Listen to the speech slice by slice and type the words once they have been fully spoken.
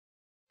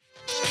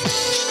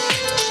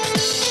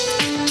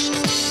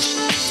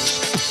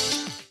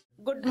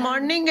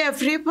morning,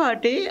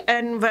 everybody,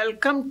 and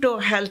welcome to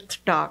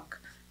Health Talk.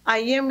 I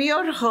am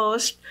your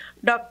host,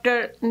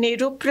 Dr.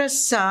 Neeru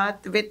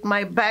Prasad, with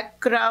my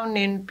background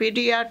in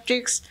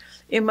pediatrics,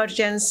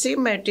 emergency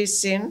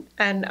medicine,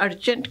 and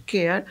urgent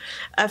care,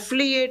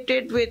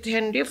 affiliated with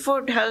Henry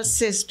Ford Health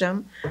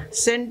System,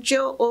 St.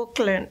 Joe,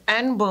 Oakland,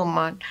 and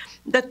Beaumont.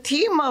 The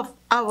theme of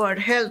our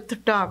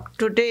Health Talk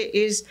today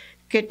is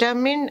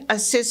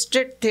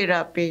ketamine-assisted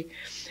therapy.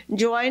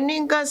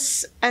 Joining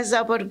us as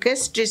our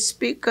guest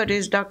speaker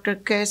is Dr.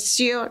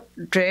 Cassio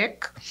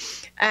Drake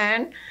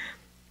and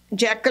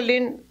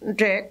Jacqueline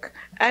Drake,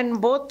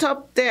 and both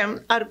of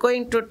them are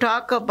going to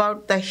talk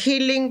about the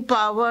healing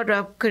power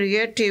of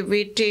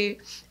creativity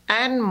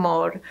and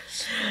more.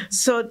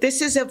 So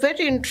this is a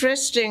very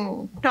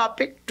interesting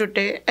topic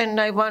today, and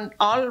I want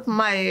all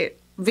my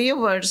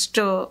viewers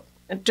to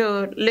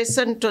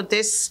listen to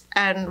this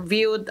and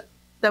view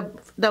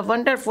the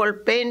wonderful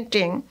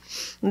painting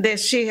that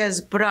she has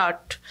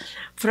brought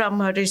from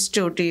her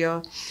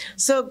studio.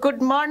 So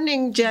good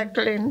morning,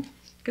 Jacqueline.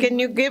 Can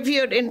you give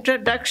your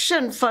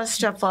introduction,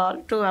 first of all,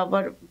 to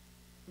our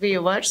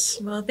viewers?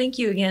 Well, thank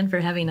you again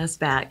for having us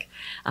back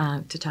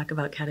to talk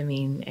about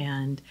ketamine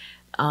and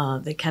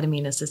the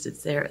ketamine-assisted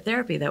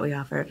therapy that we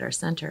offer at our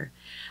center.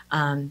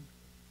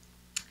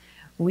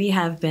 We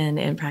have been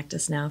in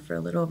practice now for a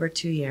little over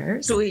 2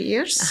 years. 2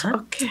 years?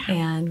 Okay.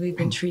 And we've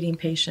been treating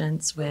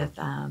patients with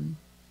a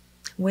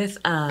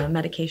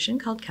medication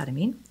called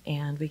ketamine,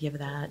 and we give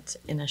that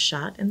in a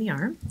shot in the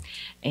arm.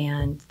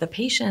 And the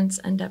patients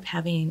end up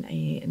having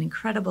an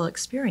incredible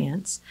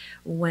experience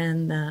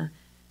when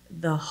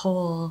the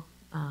whole,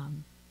 I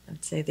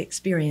would say, the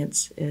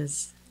experience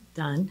is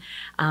done.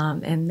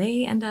 And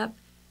they end up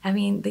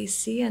they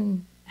see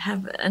and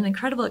have an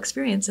incredible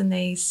experience, and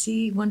they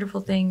see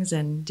wonderful things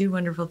and do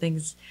wonderful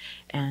things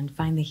and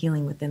find the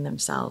healing within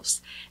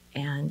themselves.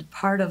 And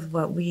part of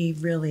what we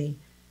really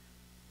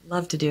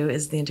love to do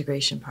is the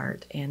integration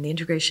part. And the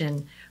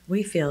integration,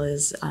 we feel,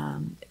 is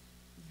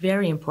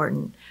very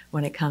important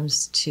when it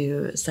comes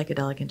to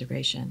psychedelic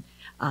integration,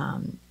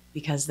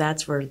 because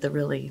that's where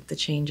the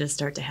changes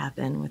start to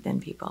happen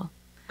within people.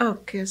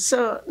 Okay,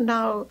 so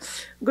now,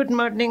 good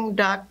morning,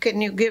 Doc.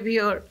 Can you give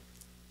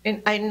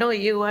I know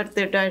you are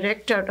the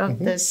director of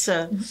this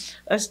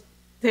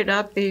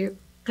therapy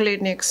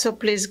clinic, so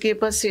please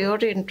give us your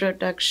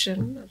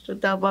introduction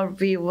to our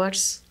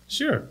viewers.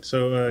 Sure.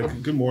 So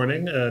good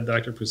morning,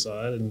 Dr.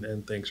 Prasad,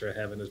 and thanks for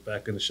having us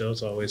back in the show.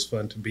 It's always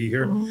fun to be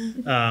here.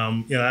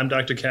 I'm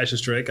Dr. Cassio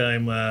Drake.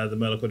 I'm the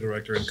medical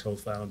director and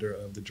co-founder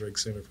of the Drake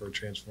Center for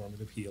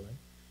Transformative Healing.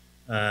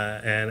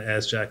 And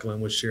as Jacqueline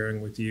was sharing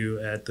with you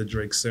at the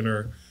Drake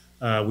Center,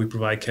 we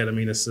provide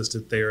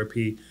ketamine-assisted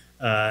therapy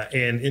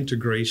and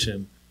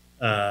integration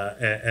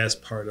as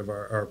part of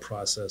our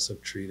process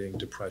of treating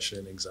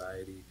depression,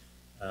 anxiety,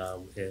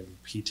 and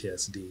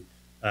PTSD.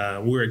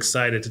 We're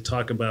excited to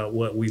talk about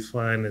what we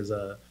find is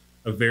a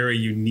very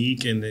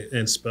unique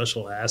and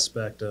special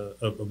aspect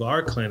of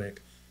our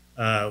clinic,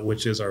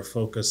 which is our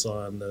focus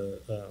on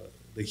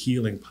the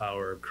healing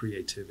power of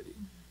creativity.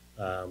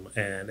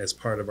 And as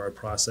part of our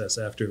process,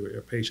 after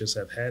our patients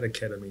have had a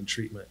ketamine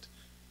treatment,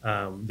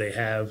 they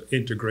have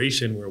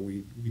integration where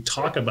we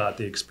talk about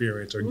the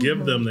experience or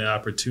give them the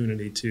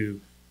opportunity to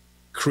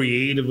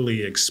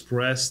creatively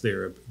express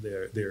their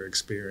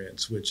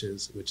experience, which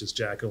is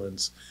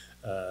Jacqueline's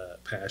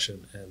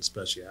passion and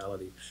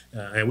speciality.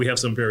 And we have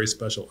some very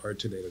special art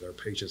today that our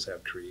patients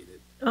have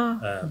created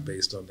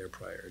based on their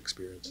prior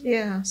experience.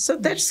 Yeah, so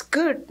that's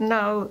good.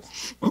 Now,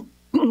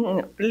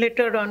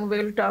 later on,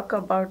 we'll talk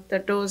about the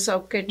dose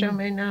of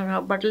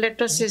ketamine, but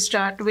let us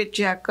start with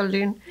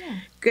Jacqueline. Yeah.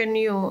 Can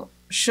you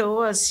show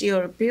us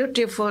your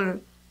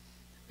beautiful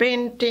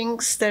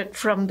paintings that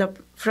from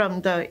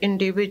the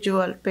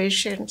individual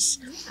patients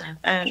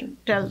and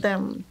tell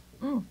them,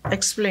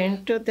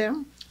 explain to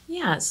them?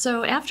 Yeah,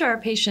 so after our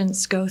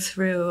patients go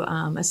through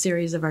a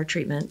series of our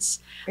treatments,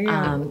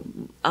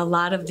 a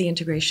lot of the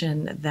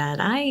integration that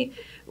I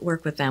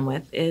work with them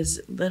with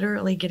is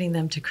literally getting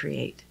them to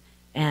create,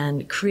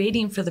 and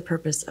creating for the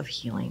purpose of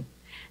healing.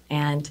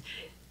 And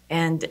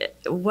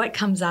what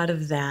comes out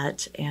of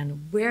that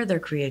and where their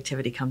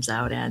creativity comes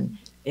out in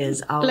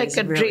is always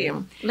like a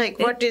dream. Like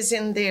what is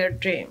in their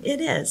dream? It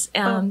is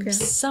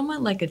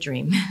somewhat like a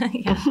dream.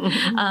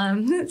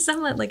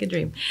 Somewhat like a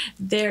dream.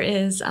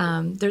 There's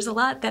a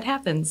lot that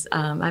happens,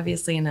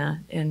 obviously in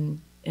a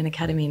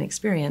ketamine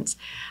experience,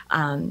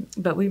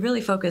 but we really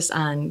focus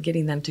on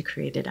getting them to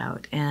create it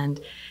out. And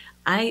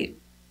I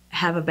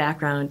have a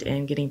background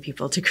in getting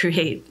people to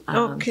create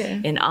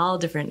in all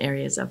different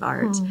areas of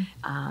art.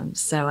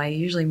 So I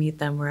usually meet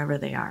them wherever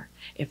they are.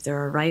 If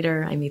they're a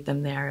writer, I meet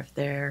them there. If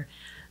they're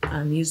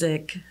a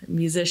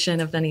musician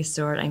of any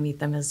sort, I meet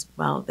them as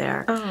well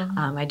there.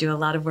 I do a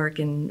lot of work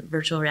in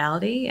virtual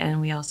reality,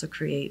 and we also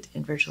create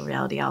in virtual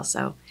reality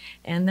also.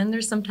 And then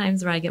there's some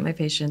times where I get my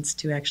patients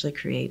to actually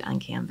create on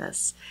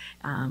canvas,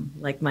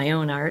 like my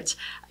own art,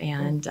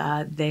 and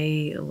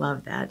they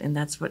love that. And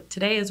that's what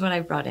today is what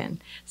I've brought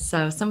in.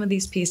 So some of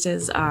these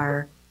pieces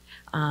are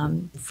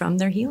from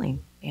their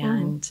healing.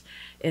 And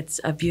it's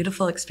a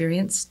beautiful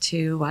experience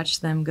to watch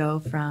them go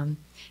from,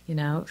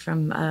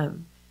 from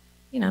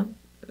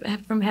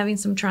having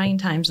some trying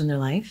times in their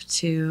life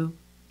to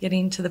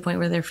getting to the point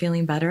where they're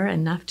feeling better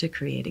enough to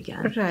create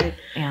again. Right.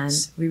 And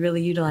we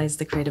really utilize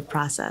the creative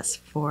process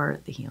for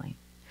the healing.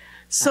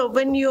 So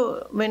when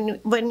you're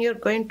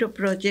going to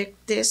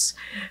project this,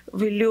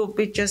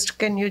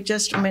 can you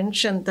just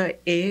mention the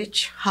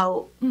age?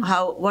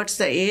 What's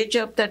the age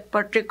of that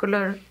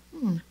particular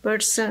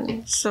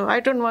person? So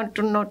I don't want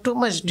to know too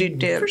much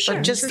detail,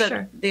 but just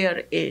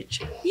their age.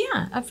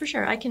 Yeah, for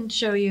sure. I can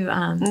show you.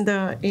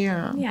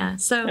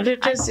 So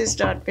let us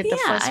start with the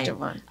first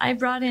one. I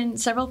brought in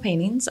several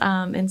paintings,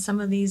 and some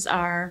of these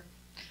are,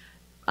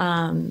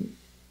 I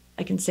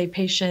can say,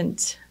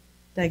 patient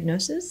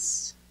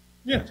diagnosis.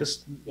 Yeah.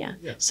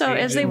 So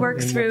as they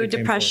work through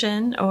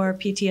depression or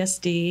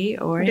PTSD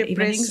or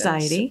even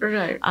anxiety,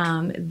 right.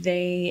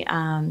 They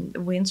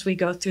once we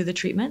go through the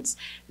treatments,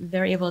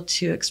 they're able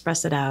to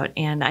express it out.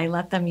 And I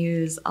let them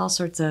use all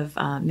sorts of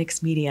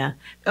mixed media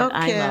that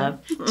I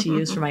love to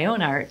use for my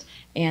own art.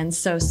 And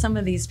so some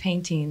of these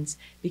paintings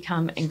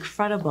become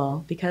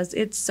incredible because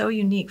it's so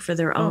unique for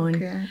their own.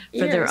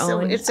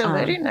 So it's a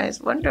very nice,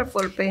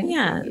 wonderful painting.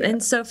 Yeah.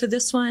 And so for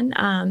this one,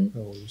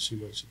 what she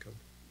come?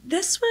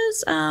 This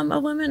was a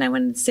woman, I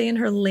wanted to say in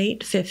her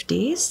late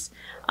 50s.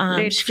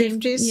 Late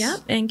 50s? Yeah,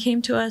 and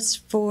came to us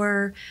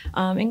for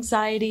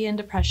anxiety and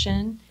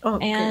depression.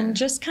 And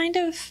just kind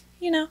of,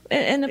 in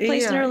a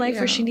place in her life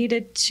where she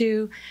needed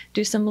to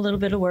do a little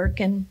bit of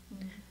work and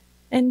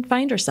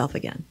find herself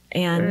again.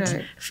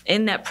 And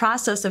in that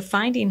process of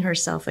finding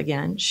herself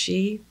again,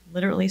 she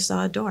literally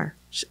saw a door.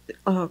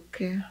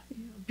 Okay.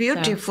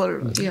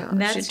 Beautiful. So,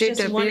 that's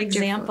just one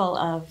example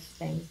of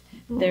things.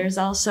 There's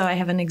also, I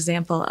have an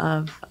example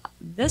of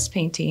this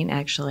painting,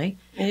 actually.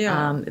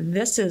 Yeah.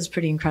 This is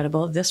pretty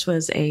incredible. This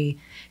was a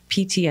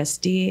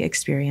PTSD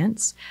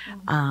experience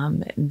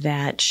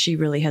that she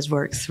really has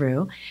worked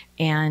through.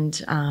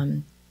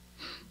 And,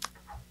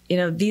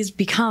 these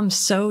become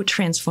so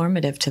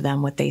transformative to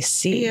them, what they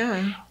see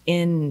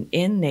in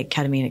the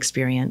ketamine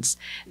experience,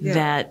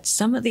 that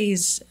some of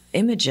these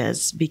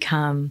images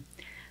become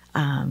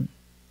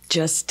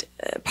just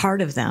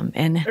part of them.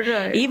 And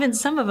even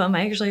some of them,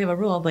 I actually have a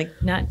rule of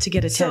not to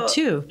get a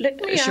tattoo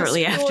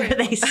shortly after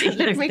they see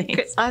their things. Let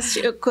me ask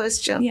you a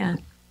question. Yeah.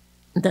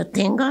 The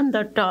thing on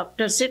the top,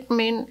 does it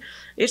mean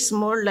it's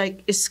more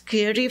like a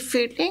scary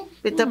feeling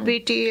with the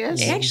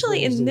PTSD?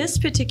 Actually, in this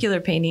particular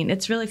painting,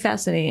 it's really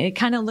fascinating. It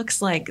kind of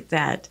looks like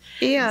that.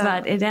 Yeah.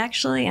 But it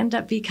actually ended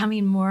up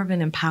becoming more of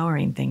an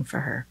empowering thing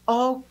for her.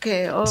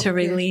 Okay. To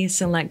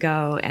release and let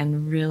go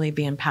and really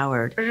be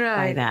empowered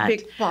by that.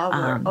 Big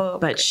power.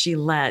 But she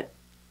let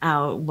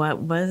out what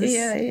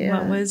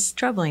was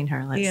troubling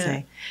her, let's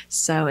say.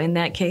 So in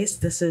that case,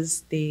 this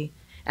is the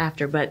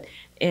after. But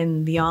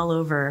in the all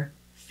over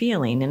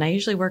feeling, and I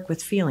usually work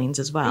with feelings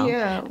as well.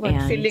 Yeah,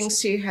 what feelings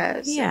she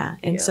has. Yeah,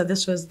 and so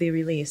this was the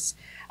release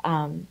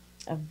of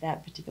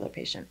that particular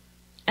patient.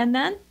 And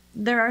then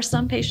there are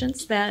some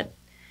patients that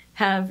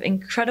have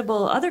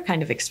incredible other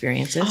kind of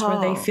experiences where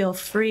they feel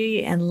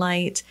free and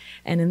light.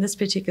 And in this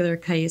particular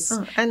case,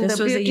 and this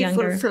was a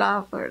younger beautiful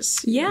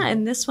flowers. Yeah,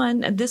 and this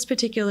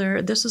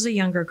was a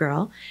younger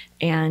girl.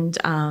 And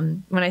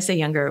when I say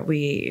younger,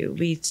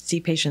 we see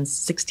patients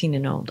 16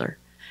 and older.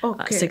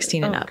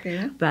 16 and up.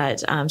 But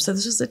so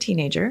this was a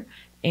teenager,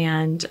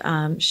 and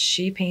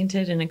she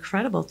painted an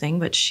incredible thing,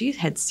 but she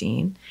had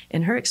seen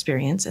in her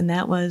experience, and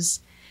that was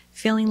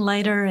feeling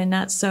lighter and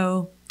not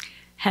so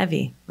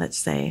heavy, let's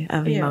say,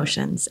 of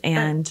emotions,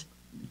 and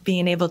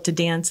being able to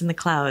dance in the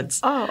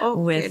clouds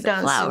with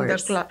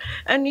flowers.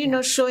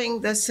 And, showing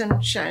the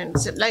sunshine,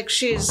 like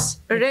she's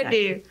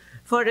ready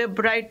for a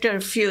brighter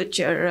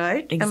future,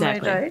 right?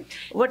 Exactly. Am I right?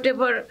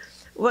 Whatever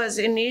was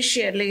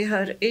initially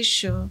her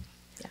issue,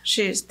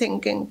 she's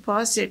thinking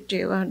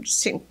positive and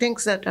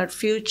thinks that her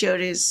future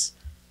is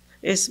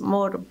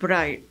more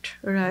bright,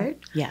 right?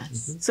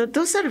 Yes. So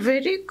those are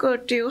very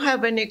good. Do you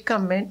have any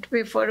comment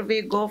before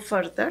we go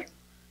further?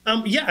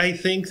 I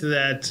think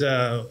that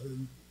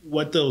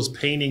what those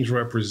paintings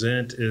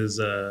represent is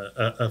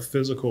a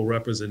physical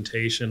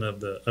representation of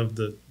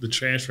the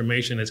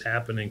transformation that's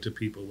happening to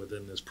people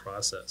within this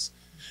process.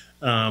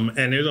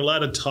 And there's a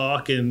lot of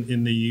talk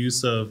in the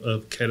use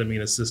of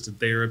ketamine-assisted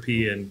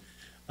therapy and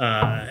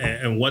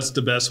what's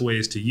the best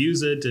ways to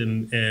use it,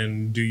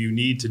 and do you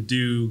need to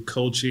do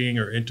coaching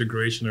or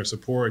integration or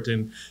support,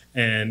 and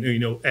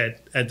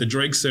at the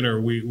Drake Center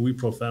we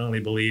profoundly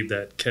believe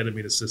that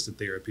ketamine assisted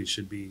therapy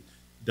should be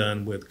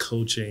done with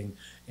coaching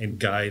and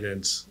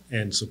guidance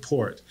and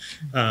support,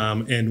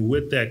 and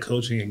with that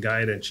coaching and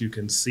guidance you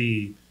can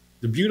see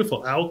the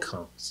beautiful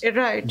outcomes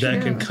that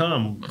can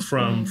come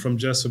from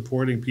just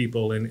supporting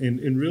people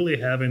and really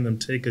having them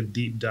take a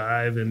deep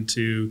dive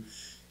into,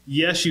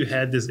 yes, you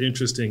had this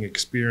interesting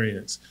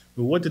experience,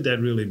 but what did that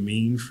really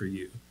mean for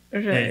you?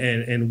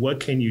 And what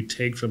can you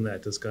take from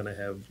that that's going to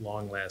have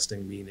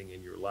long-lasting meaning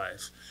in your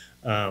life?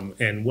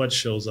 And what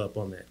shows up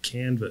on that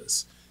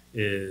canvas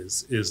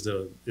is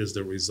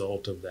the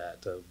result of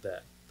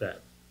that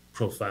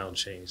profound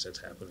change that's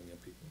happening in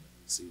people.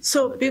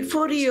 So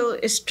before you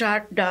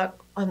start,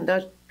 Doc, on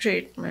the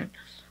treatment,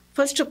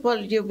 first of all,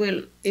 you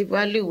will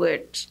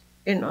evaluate,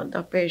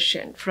 the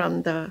patient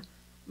from the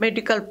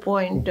medical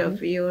point of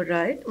view,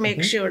 right?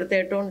 Make sure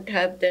they don't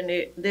have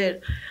their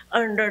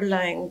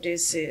underlying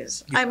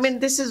disease. I mean,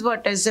 this is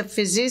what, as a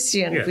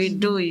physician, we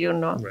do,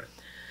 Right.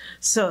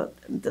 So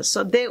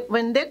they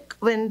when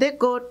they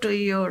go to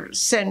your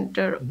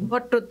center,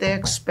 what do they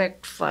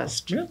expect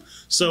first? Yeah.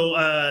 So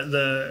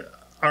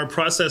our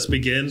process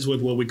begins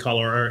with what we call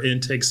our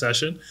intake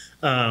session.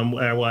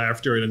 Well,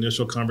 after an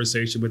initial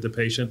conversation with the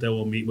patient, they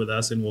will meet with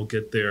us and we'll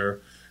get their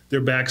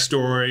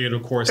backstory and,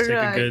 of course, take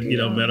a good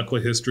medical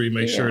history,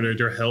 make sure that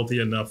they're healthy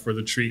enough for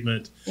the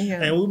treatment.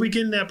 Yeah. And we'll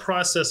begin that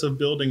process of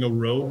building a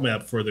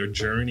roadmap for their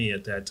journey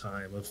at that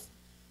time, of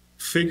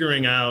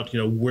figuring out,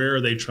 where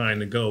are they trying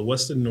to go?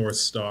 What's the North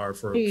Star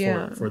for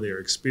their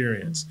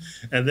experience?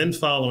 And then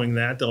following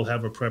that, they'll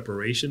have a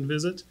preparation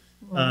visit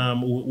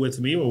with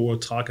me where we'll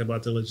talk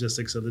about the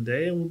logistics of the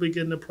day, and we'll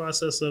begin the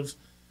process of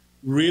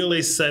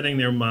really setting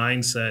their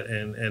mindset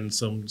and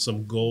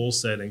some goal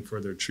setting for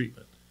their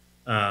treatment.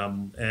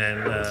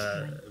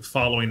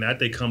 Following that,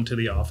 they come to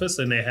the office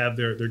and they have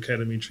their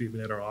ketamine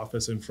treatment at our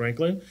office in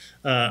Franklin.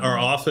 Our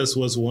office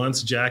was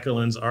once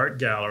Jacqueline's art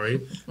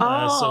gallery.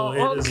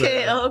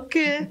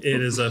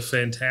 It is a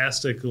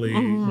fantastically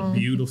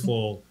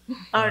beautiful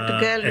art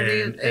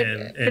gallery. And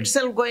it's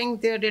all going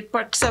there. It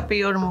perks up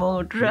your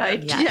mood,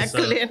 right, Yes.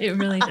 Jacqueline? It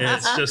really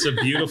does. it's just a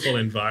beautiful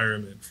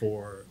environment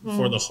for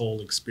the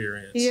whole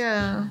experience.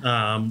 Yeah.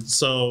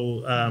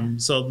 So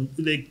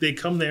they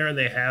come there and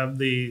they have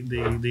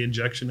the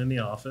injection in the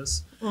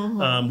office.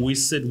 We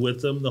sit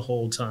with them the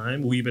whole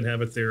time. We even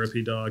have a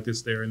therapy dog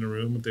that's there in the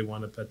room if they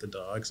want to pet the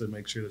dogs and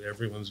make sure that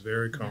everyone's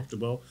very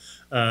comfortable.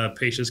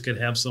 Patients can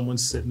have someone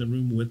sit in the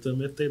room with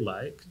them if they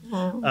like.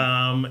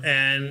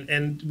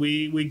 And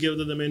we give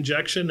them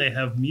injection. They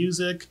have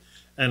music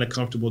and a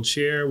comfortable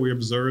chair. We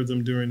observe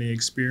them during the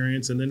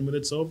experience. And then when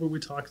it's over, we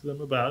talk to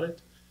them about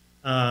it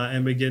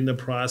and begin the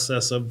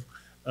process of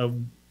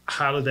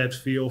how did that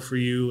feel for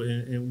you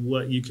and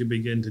what you can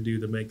begin to do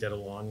to make that a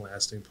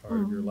long-lasting part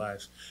of your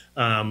life.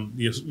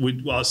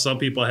 While some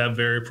people have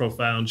very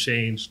profound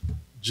change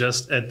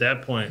just at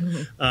that point,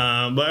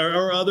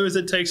 or others,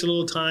 it takes a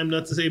little time.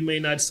 Not to say it may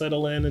not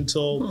settle in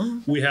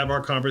until we have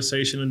our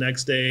conversation the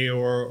next day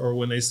or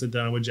when they sit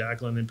down with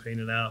Jacqueline and paint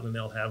it out, and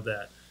they'll have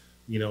that,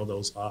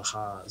 those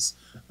ahas.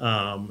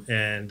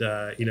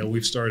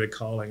 We've started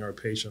calling our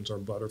patients our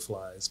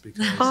butterflies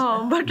because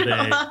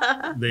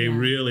they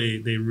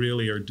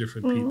really are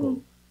different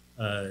people,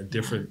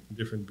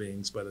 different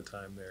beings by the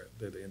time they're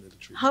at the end of the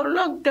treatment. How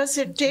long does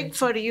it take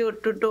for you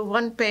to do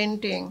one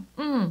painting?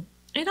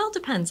 It all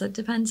depends. It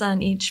depends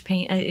on each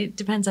It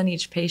depends on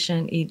each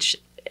patient, each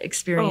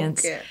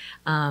experience. Okay.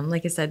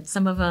 Like I said,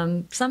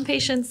 some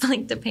patients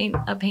like to paint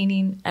a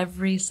painting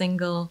every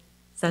single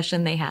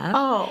session they have.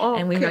 Oh,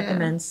 okay. And we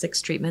recommend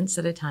 6 treatments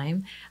at a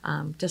time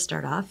to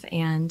start off.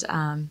 And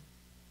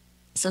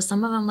so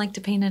some of them like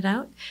to paint it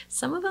out.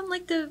 Some of them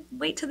like to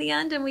wait to the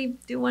end, and we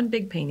do one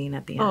big painting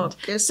at the end.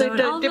 Okay, so it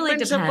all really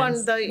depends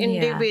depends upon the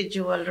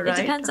individual, right? It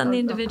depends on the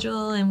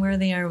individual and where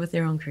they are with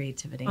their own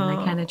creativity. And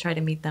I kind of try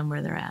to meet them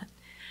where they're at.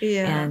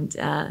 Yeah.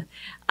 And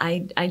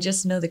I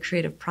just know the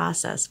creative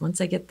process. Once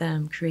I get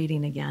them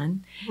creating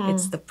again,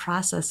 it's the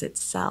process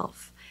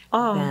itself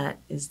that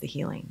is the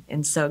healing.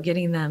 And so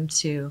getting them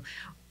to,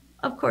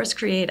 of course,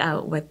 create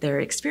out what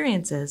their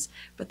experience is,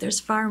 but there's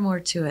far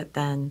more to it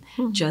than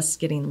just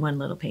getting one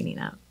little painting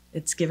out.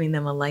 It's giving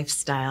them a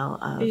lifestyle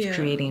of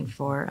creating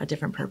for a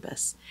different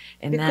purpose.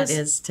 And that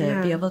is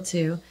to be able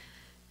to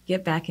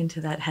get back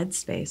into that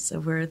headspace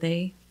of where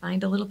they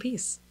find a little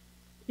peace.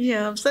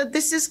 Yeah, so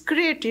this is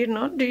great,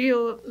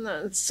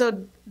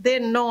 so they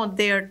know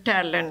their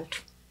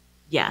talent.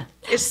 Yeah.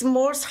 It's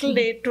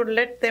mostly to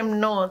let them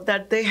know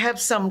that they have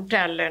some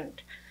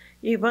talent,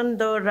 even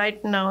though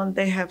right now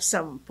they have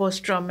some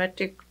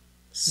post-traumatic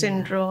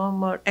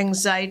syndrome or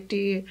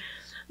anxiety.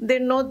 They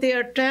know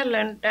their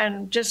talent,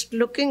 and just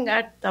looking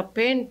at the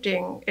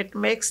painting, it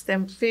makes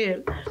them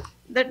feel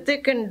that they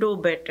can do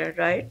better,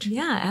 right?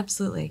 Yeah,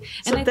 absolutely.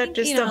 So and that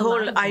is the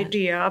whole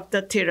idea of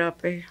the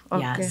therapy.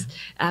 Okay. Yes,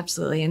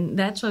 absolutely. And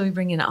that's why we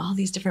bring in all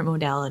these different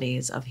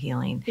modalities of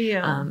healing.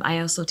 Yeah. I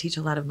also teach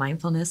a lot of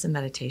mindfulness and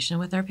meditation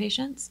with our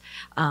patients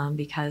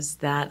because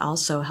that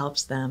also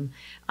helps them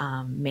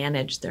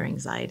manage their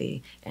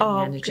anxiety and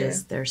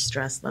manages their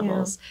stress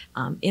levels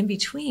in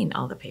between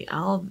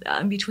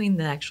in between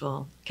the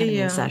actual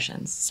ketamine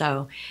sessions.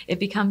 So it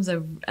becomes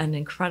an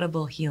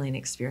incredible healing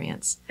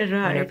experience when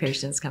our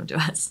patients come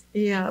to us.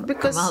 Yeah,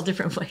 because from all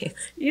different ways.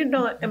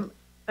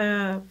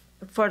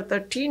 For the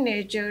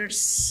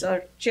teenagers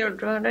or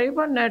children or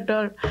even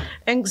adult,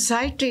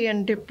 anxiety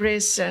and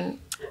depression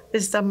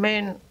is the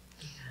main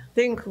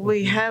thing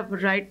we have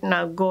right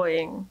now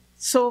going.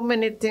 So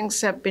many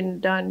things have been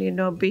done,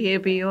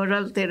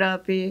 behavioral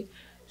therapy,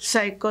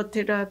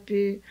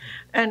 psychotherapy,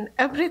 and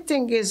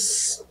everything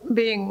is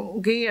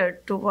being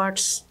geared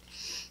towards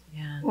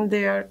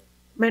their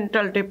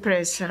mental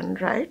depression,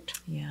 right?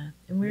 Yeah,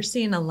 and we're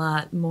seeing a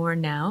lot more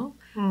now.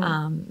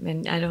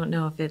 And I don't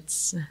know if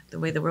it's the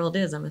way the world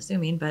is, I'm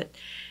assuming, but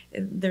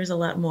there's a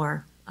lot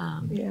more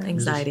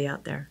anxiety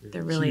out there.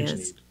 There really Huge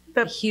is. need.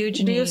 A huge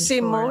need. Do you see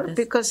for more this.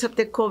 because of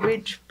the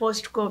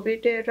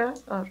post-COVID era?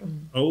 Or?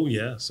 Oh,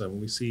 yes.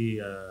 We see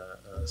a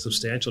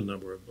substantial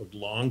number of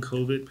long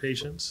COVID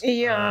patients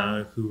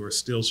who are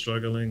still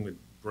struggling with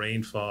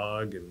brain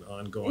fog and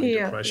ongoing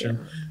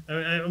depression.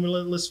 I mean,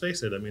 let's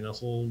face it. I mean, the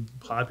whole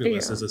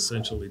populace is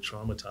essentially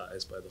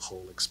traumatized by the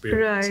whole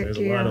experience. Right, There's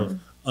a lot of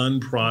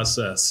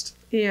unprocessed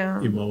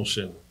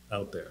emotion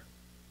out there.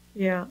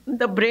 Yeah,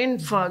 the brain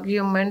fog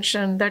you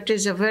mentioned, that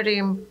is a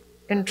very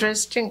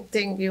interesting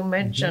thing you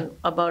mentioned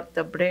about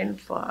the brain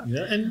fog.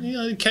 Yeah,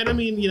 and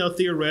ketamine,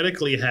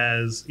 theoretically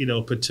has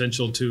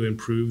potential to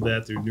improve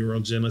that through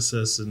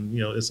neurogenesis, and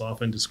it's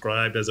often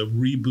described as a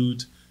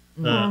reboot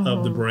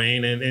of the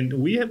brain, and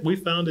we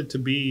found it to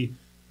be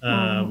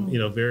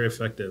very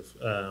effective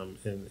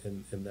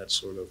in that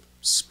sort of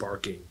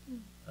sparking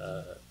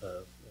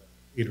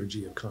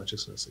energy of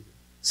consciousness again.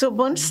 So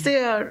once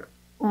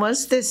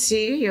they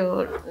see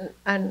you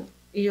and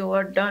you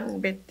are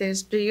done with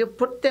this, do you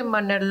put them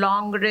on a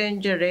long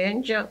range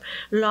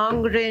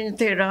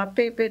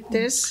therapy with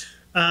this?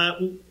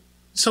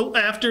 So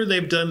after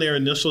they've done their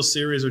initial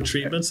series of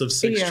treatments of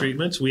 6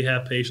 treatments, we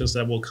have patients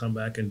that will come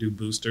back and do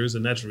boosters,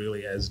 and that's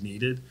really as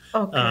needed.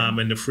 Okay.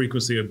 And the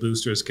frequency of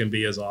boosters can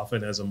be as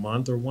often as a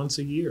month or once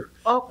a year.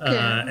 Okay.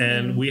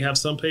 And we have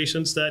some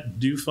patients that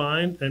do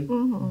fine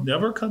and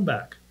never come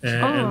back.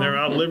 And they're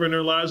out living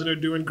their lives and they're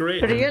doing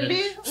great.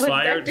 Really? And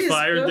fired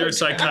good. their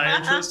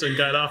psychiatrist and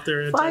got off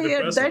their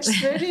antidepressants. That's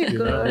very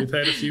good. We've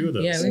had a few of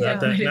those. Yeah,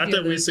 not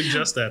that we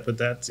suggest that, but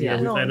that's we've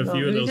had a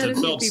few of those that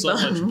felt so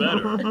much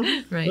better.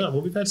 Right. Yeah, well,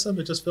 we've had some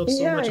that just felt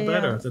so much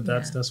better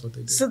that's what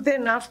they do. So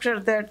then after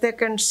that, they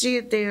can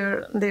see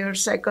their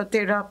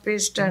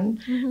psychotherapist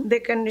and they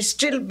can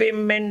still be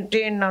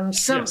maintained on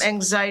some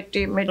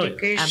anxiety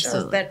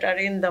medications that are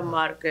in the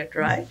market,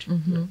 right?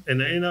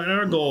 And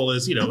our goal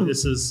is,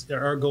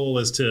 our goal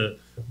is to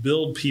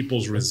build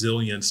people's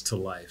resilience to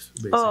life,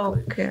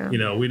 basically. Okay.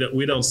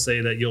 We don't say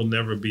that you'll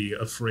never be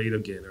afraid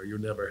again or you'll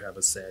never have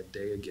a sad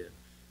day again.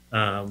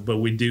 But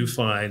we do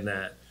find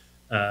that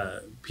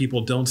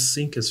people don't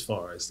sink as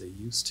far as they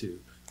used to.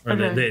 Or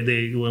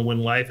when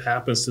life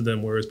happens to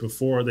them, whereas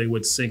before they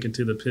would sink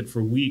into the pit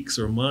for weeks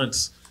or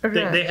months,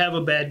 they have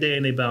a bad day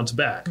and they bounce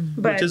back,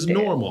 which is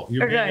normal.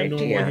 You're being a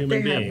normal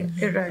human being.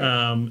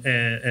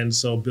 And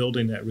so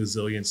building that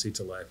resiliency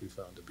to life we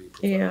found to be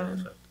profoundly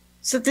effective.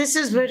 So this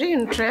is very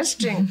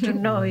interesting to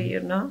know,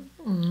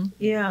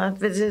 Yeah,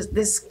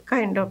 this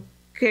kind of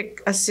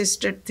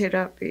kick-assisted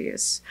therapy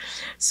is.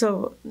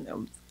 So,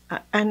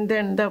 and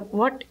then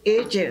what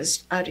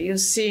ages are you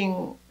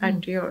seeing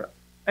at your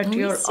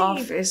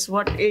office?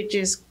 What age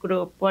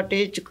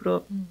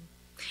group?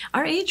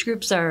 Our age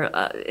groups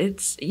are,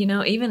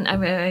 even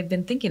I've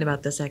been thinking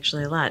about this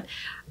actually a lot.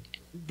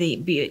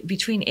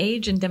 Between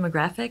age and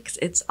demographics,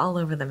 it's all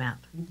over the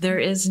map. There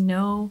is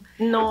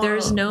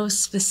there's no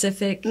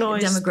specific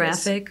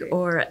demographic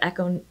or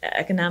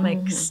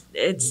economics.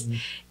 It's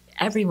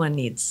everyone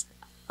needs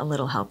a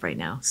little help right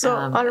now. So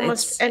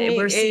almost any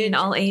we're age. seeing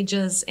all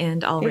ages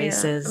and all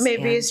races.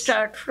 Maybe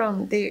start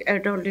from the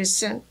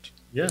adolescent.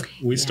 Yeah,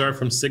 we start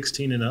from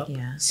 16 and up.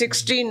 Yeah.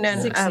 16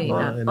 and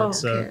above. And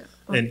it's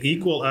an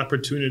equal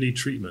opportunity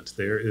treatment.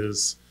 There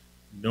is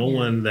no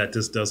one that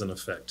this doesn't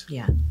affect.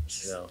 Yeah.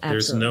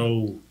 There's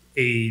no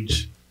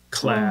age,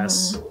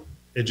 class,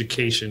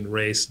 education,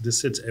 race.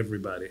 This hits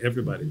everybody.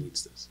 Everybody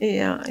needs this.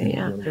 Yeah,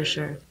 for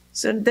sure.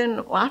 So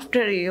then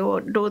after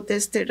you do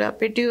this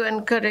therapy, do you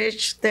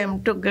encourage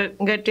them to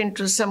get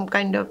into some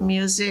kind of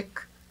music?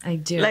 I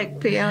do. Like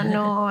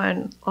piano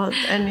and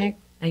any?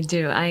 I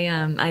do.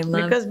 I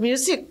love... Because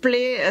music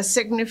play a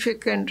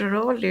significant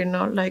role,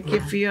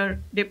 if you're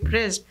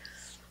depressed,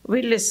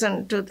 we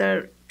listen to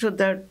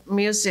the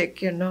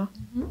music,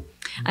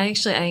 I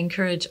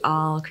encourage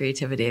all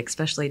creativity,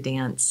 especially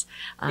dance,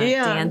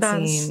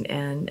 dancing,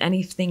 and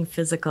anything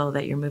physical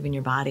that you're moving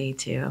your body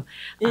to.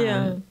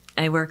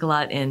 I work a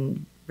lot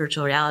in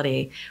virtual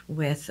reality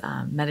with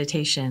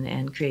meditation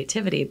and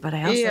creativity, but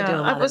I also do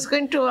a lot I was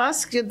going to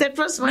ask you, that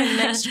was my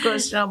next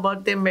question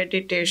about the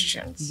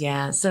meditations.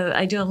 Yeah, so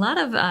I do a lot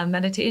of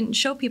meditation,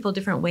 show people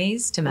different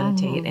ways to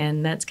meditate,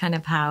 and that's kind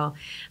of how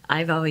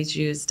I've always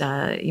used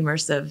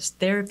immersive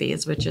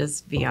therapies, which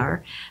is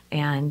VR,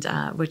 and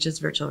which is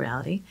virtual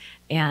reality.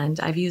 And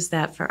I've used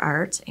that for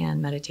art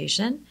and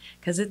meditation,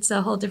 because it's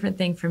a whole different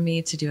thing for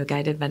me to do a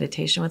guided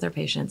meditation with our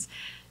patients,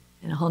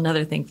 and a whole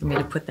nother thing for me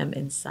to put them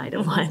inside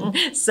of one.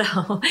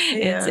 So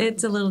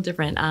it's a little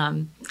different,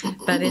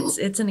 but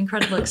it's an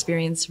incredible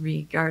experience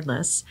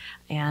regardless,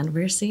 and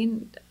we're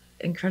seeing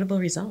incredible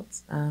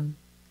results.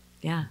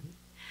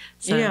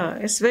 So,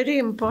 it's very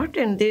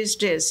important these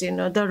days,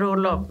 the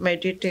role of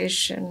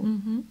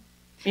meditation,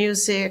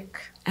 music.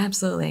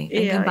 Absolutely.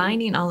 And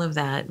combining all of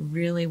that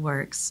really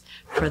works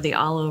for the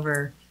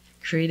all-over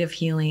creative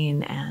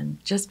healing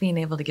and just being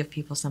able to give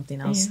people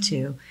something else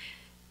to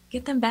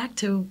get them back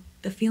to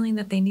the feeling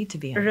that they need to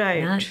be in.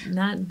 Right.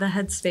 Not the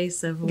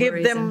headspace of Give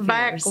worries them and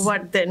back fears.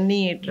 what they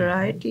need,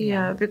 right?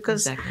 Yeah,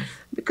 exactly.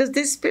 because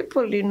these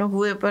people,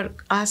 whoever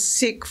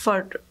seek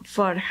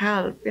for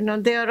help,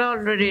 they are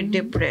already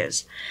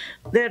depressed.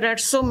 There are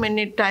so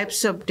many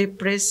types of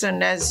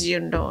depression, as you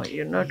know.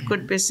 It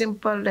could be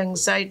simple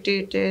anxiety.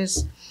 It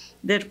is.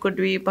 There could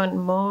be even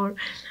more,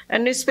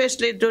 and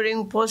especially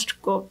during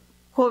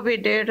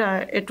post-COVID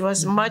era, it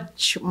was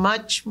much,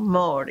 much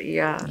more.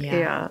 Yeah,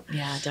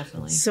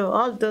 definitely. So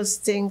all those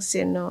things,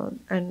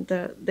 and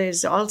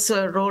there's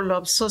also a role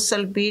of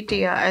social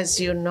media, as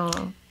you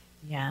know.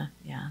 Yeah.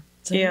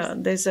 So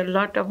There's a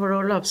lot of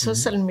role of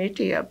social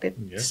media. But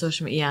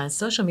social media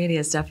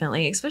is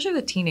definitely, especially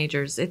with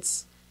teenagers,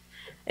 it's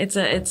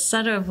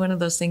sort of one of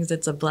those things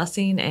that's a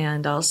blessing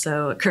and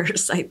also a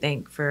curse, I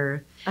think,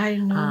 for I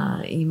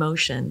know.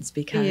 emotions,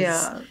 because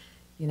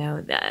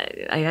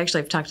I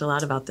actually have talked a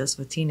lot about this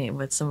with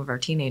some of our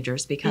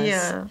teenagers,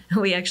 because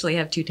we actually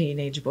have 2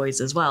 teenage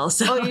boys as well.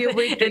 So you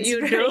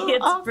do?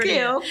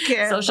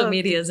 Okay. Social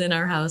media is in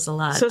our house a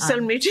lot.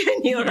 Social media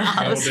in your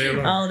house.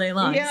 All day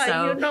long. Yeah,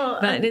 so,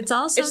 but it's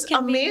also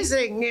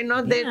amazing.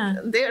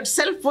 Their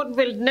cell phone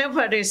will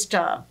never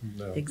stop.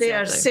 No. Exactly. They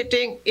are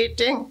sitting,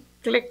 eating.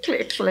 Click,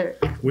 click, click.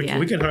 We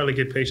can hardly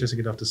get patients to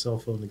get off the cell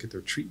phone and get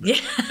their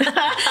treatment.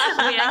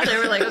 Yeah. They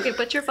were like, okay,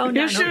 put your phone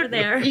down over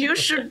there. You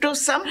should do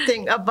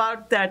something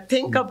about that.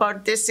 Think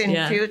about this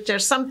in future.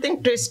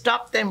 Something to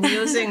stop them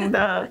using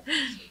the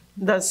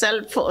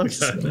cell phones.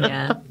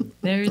 Yeah,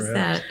 there's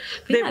that.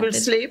 But They will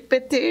sleep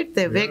with it.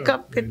 They wake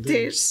up with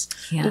this.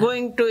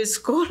 Going to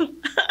school.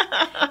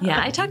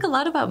 I talk a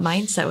lot about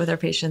mindset with our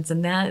patients,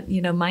 and that,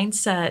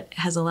 mindset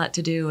has a lot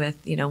to do with,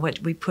 what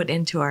we put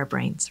into our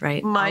brains,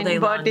 right?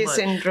 Mind-body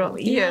syndrome.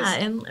 Yes.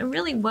 Yeah, and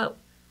really what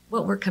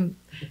we're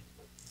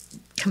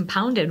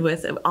compounded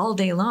with all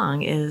day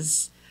long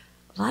is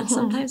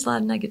sometimes a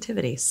lot of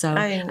negativity. So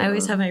I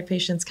always have my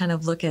patients kind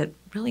of look at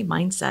really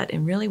mindset,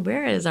 and really,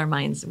 where is our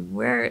minds?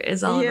 Where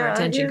is all of our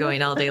attention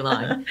going all day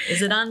long?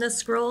 Is it on the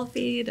scroll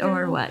feed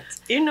or what?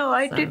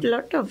 I did a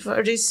lot of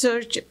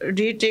research,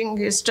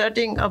 reading,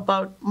 studying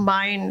about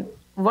mind,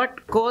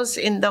 what goes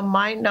in the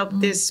mind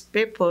of these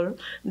people,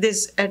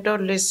 these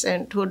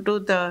adolescents who do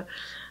the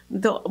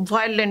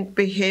violent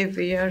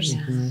behaviors.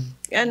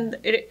 And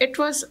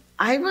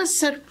I was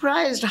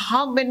surprised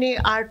how many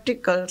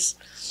articles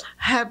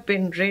have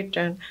been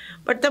written.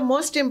 But the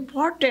most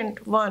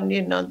important one,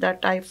 that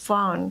I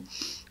found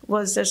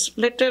was this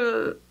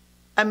little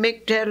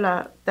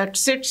amygdala that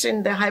sits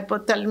in the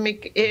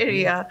hypothalamic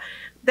area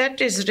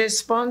that is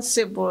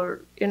responsible,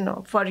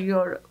 for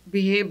your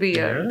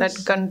behavior, that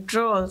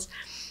controls.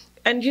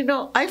 And,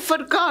 I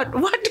forgot,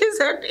 what is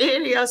that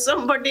area?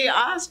 Somebody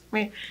asked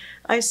me.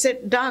 I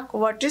said, Doc,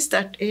 what is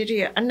that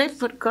area? And I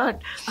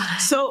forgot.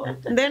 So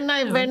then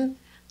I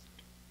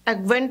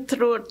went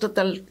through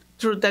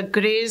the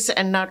Gray's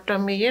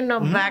Anatomy,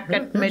 back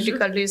at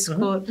medical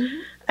school.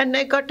 And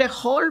I got a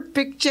whole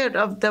picture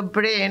of the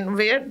brain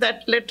where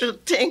that little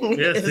thing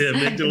Yes, is. the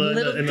amygdala.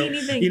 Little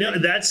teeny thing.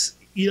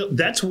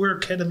 That's where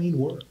ketamine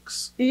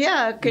works.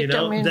 Yeah,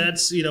 ketamine.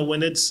 That's,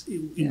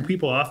 when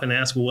people often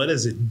ask, well, what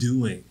is it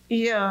doing?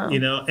 Yeah.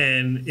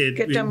 And it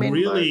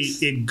really,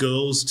 works. it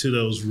goes to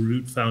those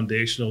root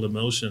foundational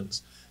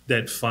emotions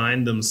that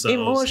find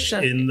themselves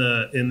in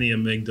the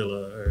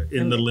amygdala or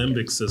in the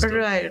limbic system,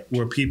 right?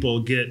 Where people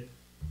get,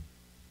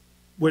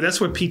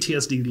 that's where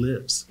PTSD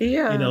lives.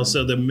 Yeah.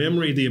 So the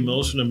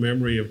emotional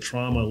memory of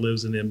trauma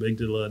lives in the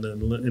amygdala and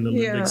in the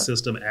limbic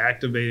system,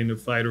 activating the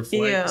fight or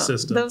flight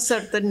system. Those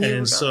are the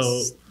neurons.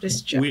 And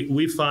so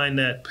we find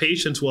that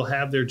patients will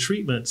have their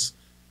treatments,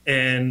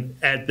 and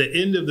at the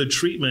end of the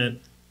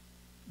treatment,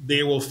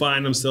 they will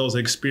find themselves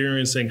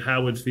experiencing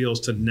how it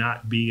feels to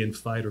not be in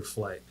fight or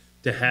flight,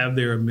 to have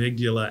their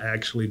amygdala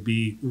actually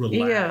be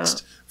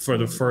relaxed for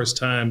the first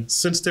time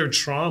since their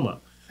trauma.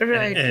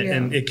 Right.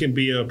 And it can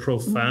be a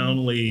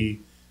profoundly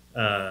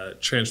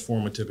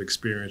transformative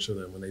experience for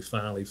them when they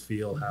finally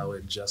feel how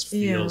it just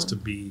feels to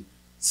be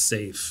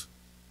safe,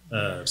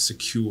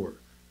 secure.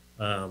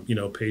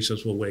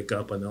 Patients will wake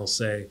up and they'll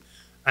say,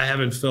 I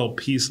haven't felt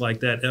peace like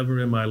that ever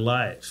in my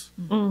life.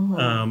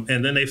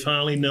 And then they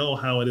finally know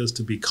how it is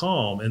to be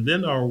calm. And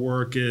then our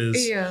work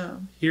is,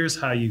 here's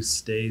how you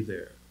stay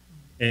there.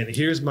 And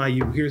here's why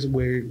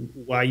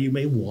you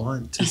may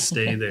want to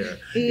stay there.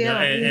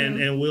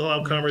 And we'll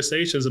have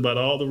conversations about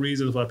all the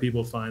reasons why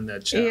people find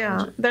that challenging.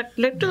 Yeah, that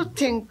little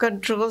thing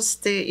controls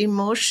the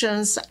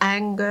emotions,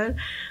 anger,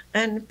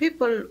 and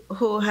people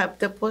who have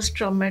the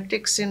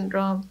post-traumatic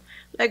syndrome,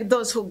 like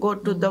those who go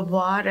to the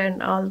war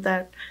and all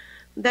that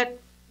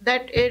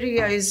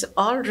area is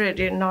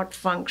already not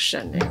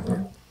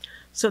functioning.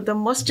 So the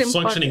most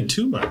important... Functioning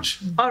too much.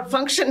 Or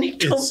functioning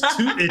too much.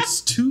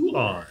 It's too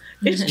on.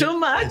 It's too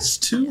much. It's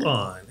too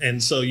on,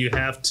 and so you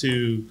have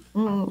to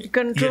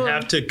control. You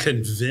have to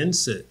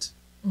convince it.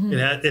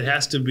 It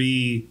has to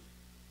be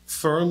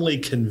firmly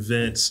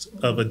convinced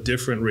of a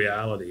different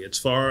reality. As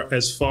far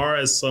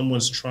as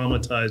someone's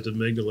traumatized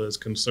amygdala is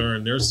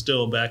concerned, they're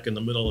still back in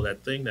the middle of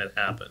that thing that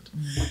happened.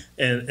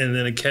 And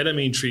then a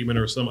ketamine treatment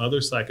or some other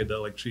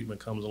psychedelic treatment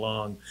comes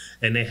along,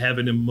 and they have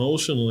an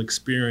emotional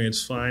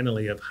experience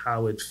finally of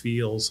how it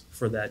feels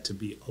for that to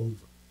be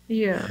over.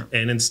 Yeah.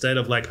 And instead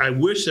of like, I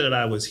wish that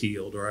I was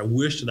healed, or I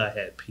wish that I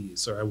had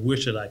peace, or I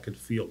wish that I could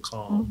feel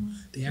calm,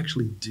 they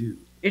actually do.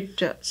 It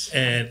does.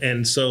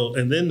 And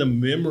then the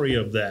memory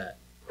of that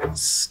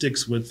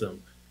sticks with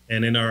them.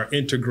 And in our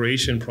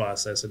integration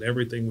process and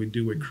everything we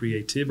do with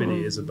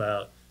creativity is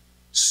about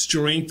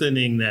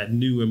strengthening that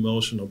new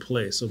emotional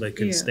place so they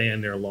can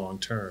stand there long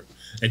term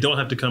and don't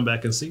have to come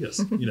back and see us.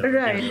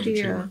 Right,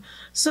 yeah.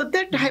 So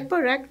that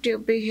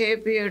hyperactive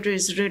behavior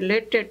is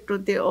related to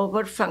the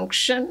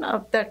overfunction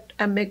of that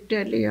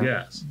amygdala.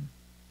 Yes.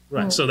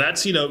 Right. So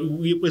that's,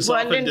 it's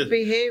violent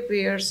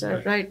behaviors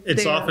are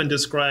It's there. often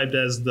described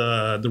as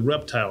the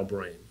reptile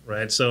brain,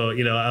 right? So,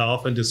 I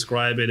often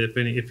describe it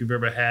if you've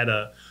ever had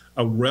a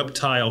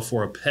reptile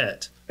for a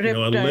pet, a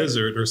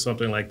lizard or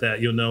something like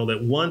that, you'll know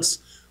that once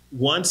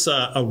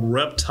a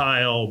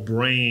reptile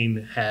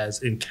brain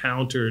has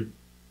encountered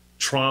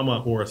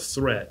trauma or a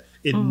threat,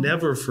 it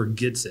never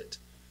forgets it.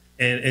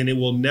 And it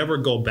will never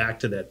go back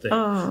to that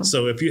thing.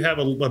 So if you have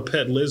a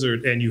pet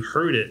lizard and you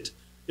hurt it,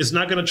 it's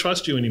not going to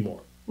trust you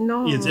anymore.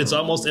 No. It's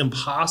almost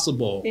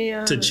impossible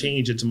to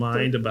change its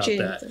mind about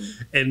that.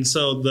 And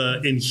so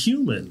in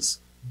humans,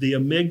 the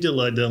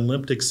amygdala, the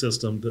limbic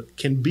system,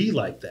 can be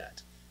like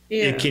that.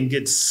 Yeah. It can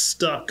get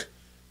stuck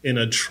in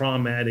a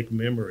traumatic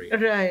memory.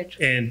 Right.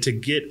 And to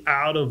get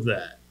out of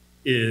that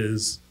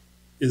is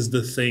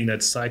the thing that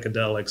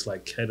psychedelics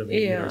like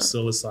ketamine or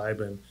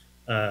psilocybin,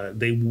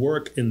 they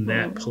work in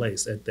that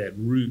place, at that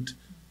root,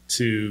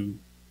 to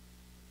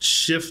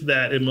shift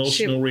that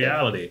emotional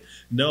reality.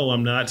 No,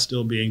 I'm not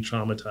still being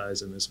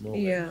traumatized in this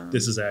moment. Yeah.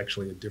 This is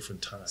actually a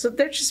different time. So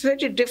that is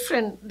very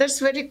different. That's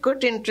very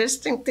good,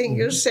 interesting thing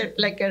you said,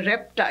 like a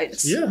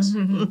reptiles. Yes,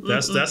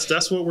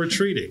 that's what we're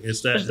treating.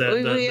 It's that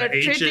we are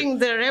treating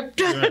the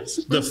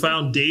reptiles. The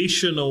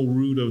foundational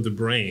root of the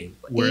brain,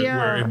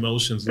 where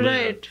emotions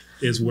live,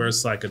 is where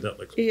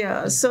psychedelics.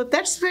 Yeah. So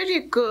that's very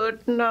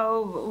good.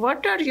 Now,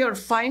 what are your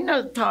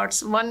final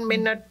thoughts? 1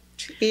 minute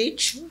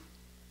each.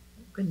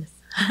 Goodness.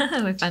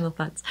 My final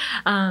thoughts.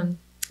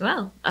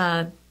 Well,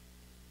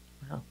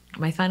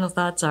 my final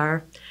thoughts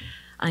are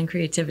on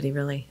creativity,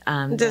 really.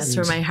 That's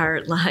where my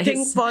heart lies.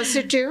 Think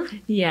positive.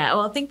 Yeah,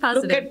 well, think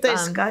positive. Look at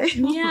this guy.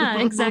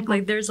 Yeah, exactly.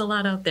 There's a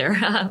lot out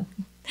there.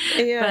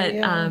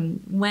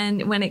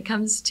 When it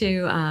comes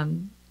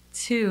to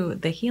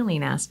the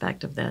healing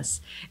aspect of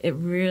this, it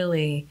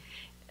really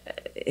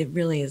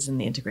is in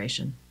the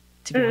integration.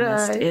 To be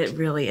honest, it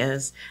really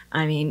is.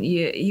 I mean,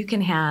 you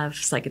can have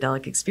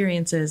psychedelic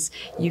experiences.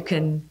 You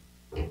can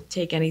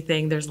take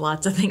anything. There's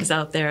lots of things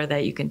out there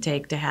that you can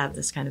take to have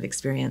this kind of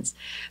experience.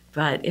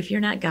 But if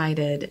you're not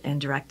guided and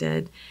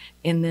directed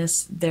in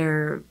this,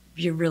 you're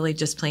really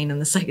just playing in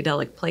the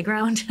psychedelic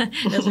playground,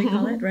 as we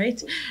call it,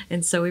 right?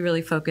 And so we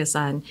really focus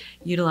on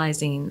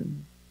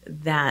utilizing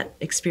that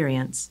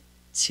experience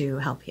to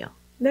help heal.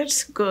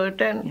 That's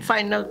good. And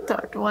final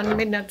thought, 1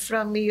 minute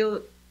from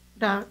you,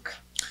 Doc.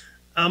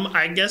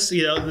 I guess, we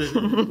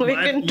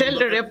can tell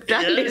the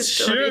reptile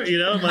story.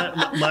 Sure,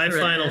 my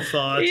final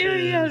thought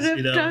is,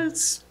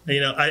 reptiles.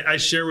 I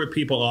share with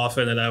people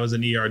often that I was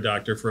an ER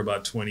doctor for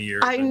about 20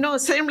 years. I know,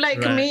 same like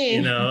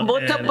me.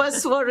 Both of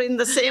us were in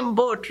the same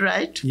boat,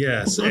 right?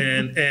 Yes,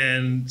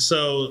 and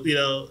so,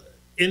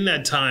 in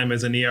that time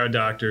as an ER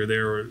doctor,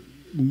 there were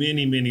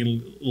many,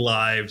 many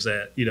lives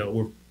that,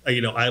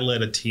 I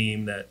led a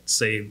team that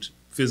saved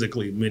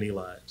physically many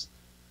lives.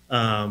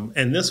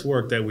 And this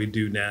work that we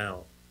do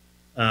now,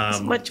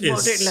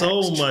 it's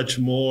so much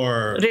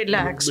more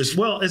relaxed. It's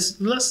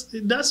less,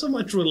 not so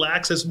much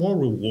relaxed, it's more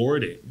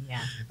rewarding.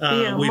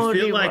 Yeah. We more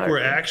feel like we're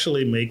rewarding.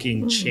 actually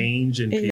making change in people.